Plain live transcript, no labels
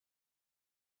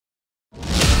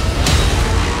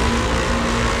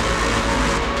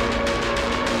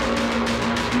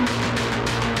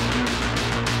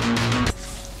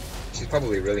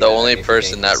probably really The good at only anything,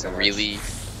 person that so much. really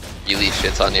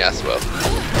shits on Yasuo.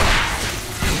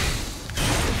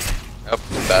 Oh,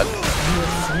 bad.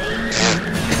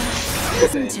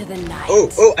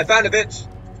 Oh, I found a bitch!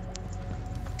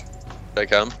 Should I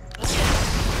come?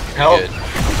 Help! Good.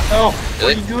 No! Really? What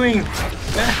are you doing?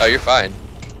 Oh, you're fine.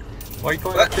 Why are you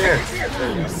going up there?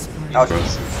 Oh,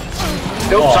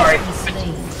 Nope, sorry.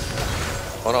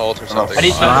 Want to ult or something? I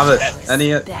need I don't have it. Any,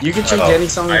 you can change any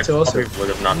song I to also. probably would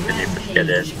have not been able to get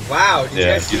in. wow, did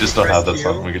Yeah, guys you see just don't have that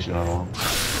Rescue? song. We get you another one.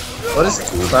 What is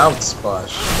Cloud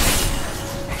Splash?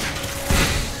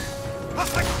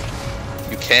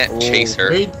 You can't chase her.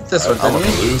 Read this one, I'm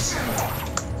didn't gonna you? lose.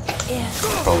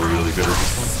 Probably really good at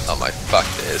this one. Oh my fuck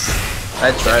this.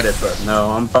 I tried it, but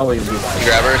no, I'm probably gonna be You like.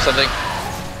 grab her or something?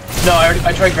 No,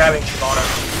 I tried grabbing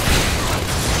Shyvana.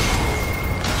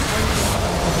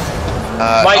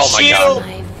 My oh shield!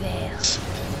 my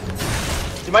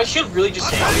god. Did my shield really just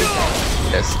save you?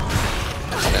 Yes.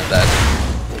 And that.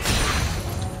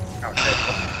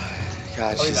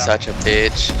 God, she's such a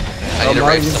bitch. I need to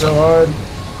rape so someone. hard.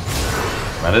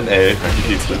 Man in A, I can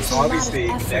keep this. Obviously,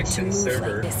 connection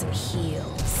server.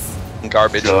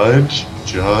 Garbage.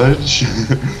 Judge.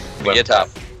 Get top.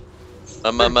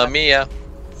 Mamma mia.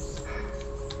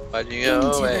 Why'd you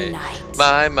go away?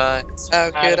 My, how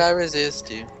could I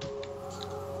resist you?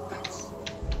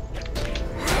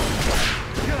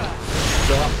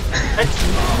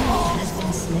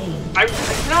 I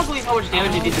cannot believe how much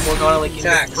damage it did to Morgana like in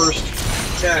Tax. the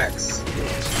first. Tax.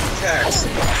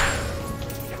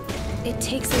 It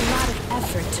takes a lot of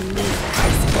effort to move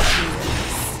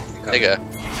Nigga.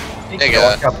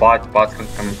 Watch out, bots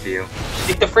coming to you.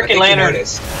 Take the freaking lantern.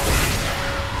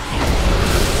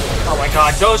 Oh my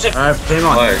god, Joseph! Alright, game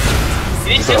on.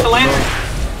 You didn't take the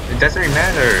lantern! It doesn't really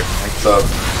matter. What's up?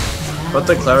 Put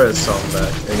the Clara's song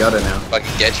back. I got it now.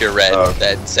 Fucking get your red,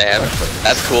 that Sam.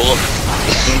 That's cool.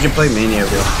 You can play Mania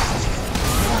if you want.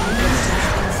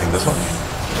 Think this one?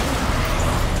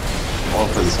 I'll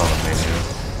play this on the menu.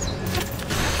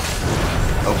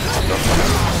 Oh,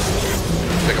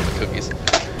 Pick up the cookies.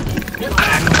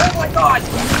 Oh my god!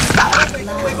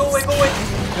 Go away!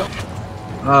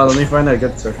 Let me find a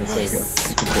good surface. There you go.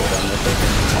 You can put it down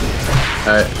there.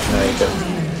 Alright, now you go.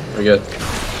 We're good.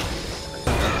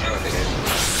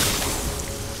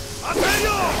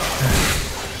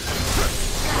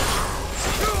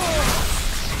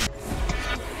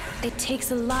 It takes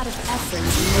a lot of effort to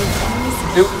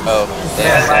move Oh,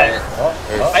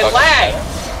 I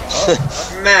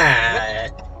lagged!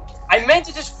 Man. I meant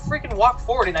to just freaking walk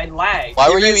forward and I lagged. Why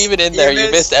were you even in there?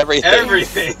 You missed everything.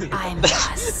 Everything. I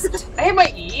must. I had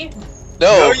my E.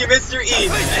 No, No, you missed your E,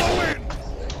 man.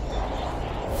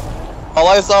 all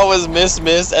I saw was miss,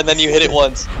 and then you hit it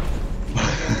once.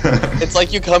 It's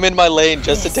like you come in my lane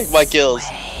just to take my kills.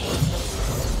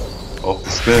 Oh,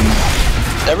 spin.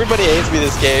 Everybody hates me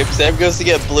this game. Sam goes to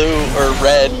get blue or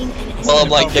red while I'm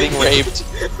like getting raped.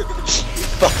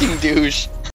 Fucking douche.